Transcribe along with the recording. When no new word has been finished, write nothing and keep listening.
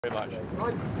Very much.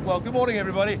 Well, good morning,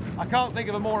 everybody. I can't think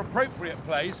of a more appropriate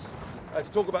place to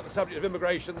talk about the subject of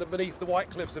immigration than beneath the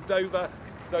white cliffs of Dover,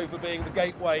 Dover being the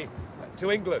gateway to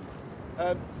England.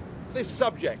 This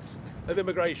subject of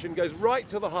immigration goes right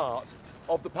to the heart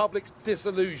of the public's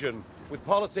disillusion with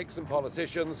politics and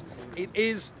politicians. It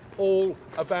is all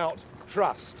about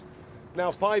trust. Now,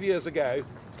 5 years ago,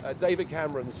 David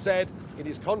Cameron said in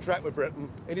his contract with Britain,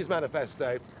 in his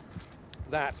manifesto,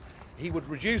 that he would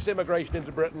reduce immigration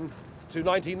into Britain to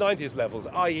 1990s levels,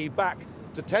 i.e. back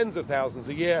to tens of thousands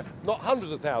a year, not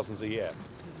hundreds of thousands a year.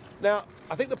 Now,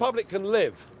 I think the public can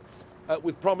live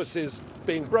with promises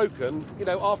being broken,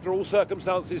 after all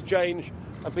circumstances change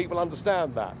and people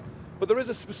understand that. But there is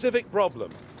a specific problem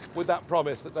with that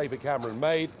promise that David Cameron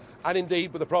made, and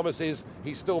indeed with the promises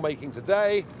he's still making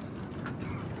today,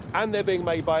 and they're being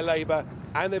made by Labour,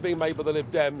 and they're being made by the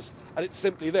Lib Dems, and it's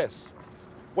simply this.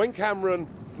 When Cameron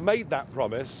made that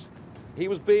promise, he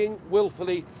was being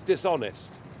willfully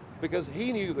dishonest because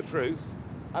he knew the truth,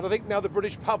 and I think now the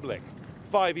British public,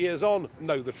 5 years on,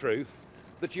 know the truth,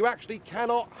 that you actually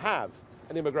cannot have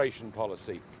an immigration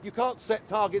policy. You can't set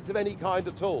targets of any kind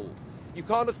at all. You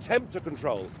can't attempt to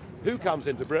control who comes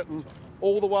into Britain,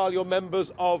 all the while you're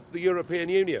members of the European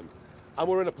Union. And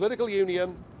we're in a political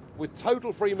union with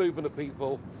total free movement of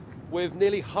people, with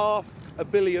nearly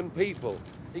 500 million people,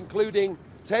 including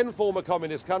 10 former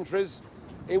communist countries,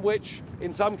 in which,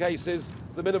 in some cases,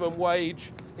 the minimum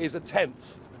wage is a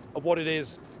tenth of what it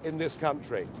is in this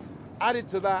country. Added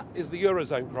to that is the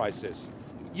Eurozone crisis.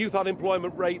 Youth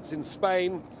unemployment rates in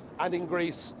Spain and in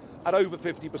Greece at over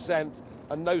 50%,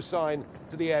 and no sign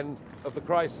to the end of the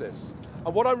crisis.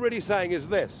 And what I'm really saying is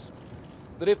this,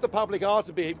 that if the public are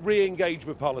to be re-engaged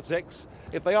with politics,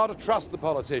 if they are to trust the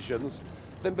politicians,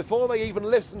 then before they even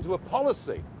listen to a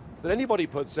policy that anybody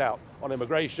puts out on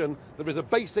immigration, there is a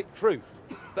basic truth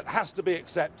that has to be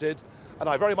accepted, and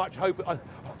I very much hope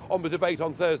on the debate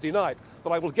on Thursday night that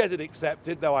I will get it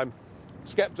accepted, though I'm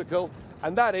sceptical,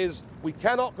 and that is we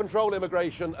cannot control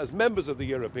immigration as members of the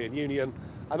European Union,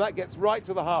 and that gets right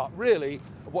to the heart, really,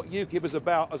 of what UKIP is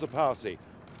about as a party.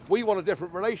 We want a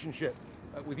different relationship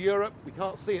with Europe. We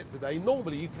can't see it today.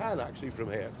 Normally you can actually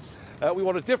from here. We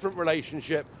want a different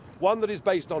relationship, one that is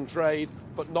based on trade,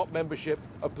 but not membership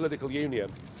of political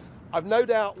union. I've no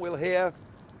doubt we'll hear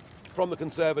from the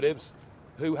Conservatives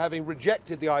who, having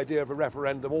rejected the idea of a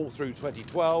referendum all through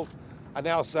 2012, are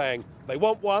now saying they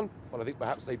want one. Well, I think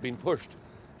perhaps they've been pushed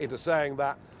into saying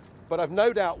that. But I've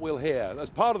no doubt we'll hear, as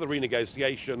part of the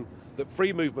renegotiation, that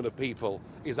free movement of people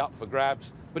is up for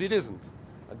grabs, but it isn't.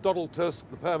 And Donald Tusk,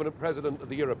 the permanent president of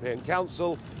the European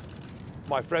Council,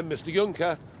 my friend Mr.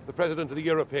 Juncker, the president of the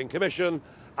European Commission,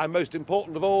 and most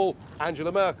important of all,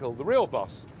 Angela Merkel, the real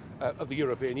boss of the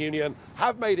European Union,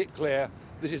 have made it clear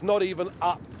this is not even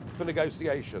up for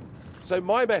negotiation. So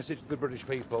my message to the British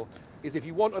people is, if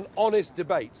you want an honest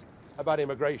debate about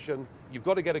immigration, you've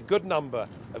got to get a good number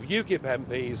of UKIP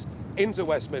MPs into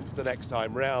Westminster next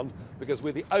time round, because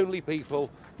we're the only people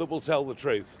that will tell the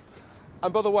truth.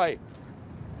 And by the way,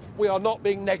 we are not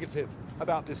being negative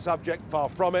about this subject, far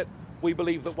from it. We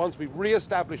believe that once we've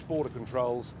re-established border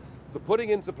controls, the putting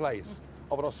into place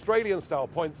of an Australian-style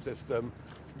point system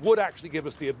would actually give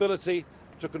us the ability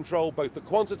to control both the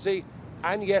quantity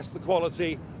and, yes, the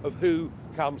quality of who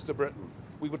comes to Britain.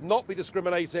 We would not be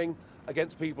discriminating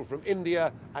against people from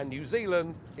India and New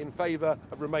Zealand in favour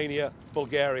of Romania,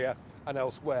 Bulgaria and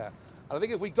elsewhere. And I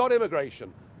think if we got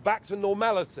immigration back to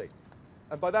normality,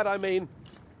 and by that I mean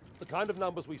the kind of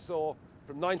numbers we saw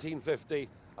from 1950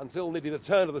 until nearly the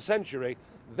turn of the century,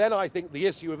 then I think the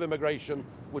issue of immigration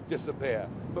would disappear.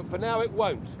 But for now it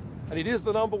won't. And it is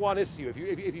the number one issue. If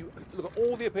you look at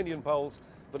all the opinion polls,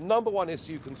 the number one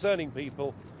issue concerning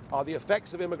people are the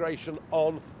effects of immigration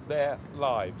on their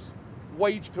lives.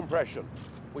 Wage compression,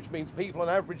 which means people on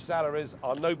average salaries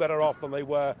are no better off than they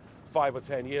were 5 or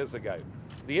 10 years ago.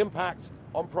 The impact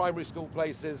on primary school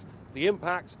places, the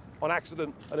impact on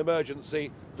accident and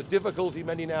emergency, the difficulty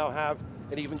many now have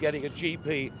in even getting a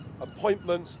GP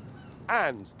appointment,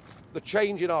 and the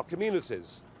change in our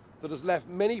communities that has left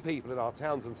many people in our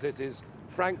towns and cities,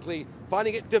 frankly,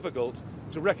 finding it difficult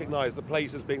to recognise the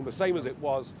place as being the same as it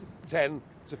was 10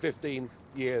 to 15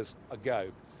 years ago.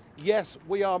 Yes,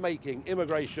 we are making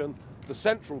immigration the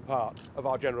central part of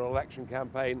our general election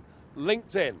campaign,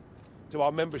 linked in to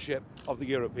our membership of the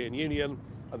European Union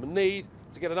and the need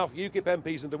to get enough UKIP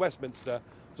MPs into Westminster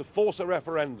to force a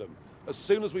referendum as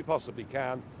soon as we possibly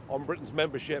can on Britain's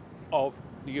membership of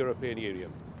the European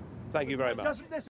Union. Thank you very much.